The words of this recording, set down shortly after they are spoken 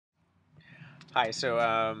Hi,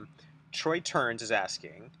 Troy Turns is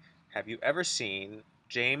asking, have you ever seen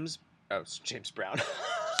James? Oh, it's James Brown.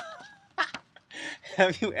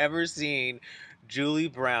 Have you ever seen Julie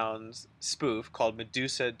Brown's spoof called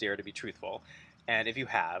Medusa Dare to be Truthful? And if you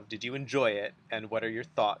have, did you enjoy it? And what are your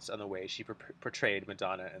thoughts on the way she portrayed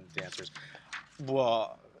Madonna and the dancers?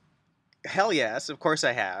 Well, hell yes, of course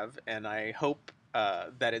I have, and I hope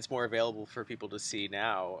that it's more available for people to see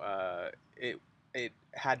now. It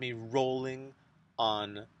had me rolling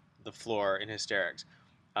on the floor in hysterics.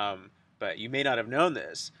 Um, but you may not have known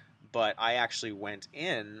this, but I actually went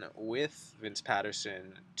in with Vince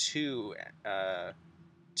Patterson uh,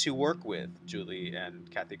 to work with Julie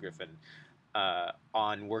and Kathy Griffin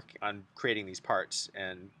on creating these parts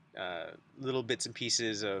and little bits and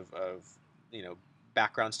pieces of you know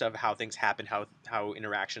background stuff, how things happen, how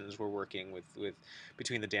interactions were working with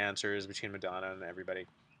between the dancers, between Madonna and everybody.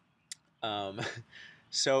 Um,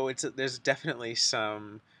 so there's definitely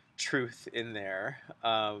some truth in there.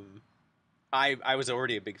 I was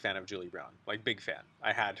already a big fan of Julie Brown, like big fan.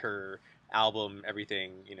 I had her album,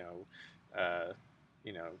 everything, uh,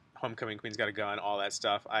 Homecoming Queen's Got a Gun, all that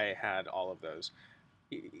stuff. I had all of those.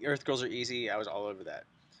 Earth Girls Are Easy. I was all over that.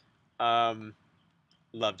 Um,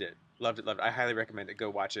 Loved it. Loved it. Loved it. I highly recommend it.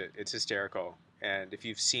 Go watch it. It's hysterical. And if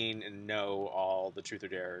you've seen and know all the Truth or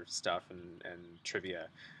Dare stuff and trivia,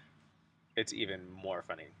 it's even more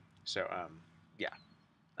funny. So, yeah,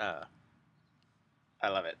 uh, I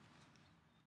love it.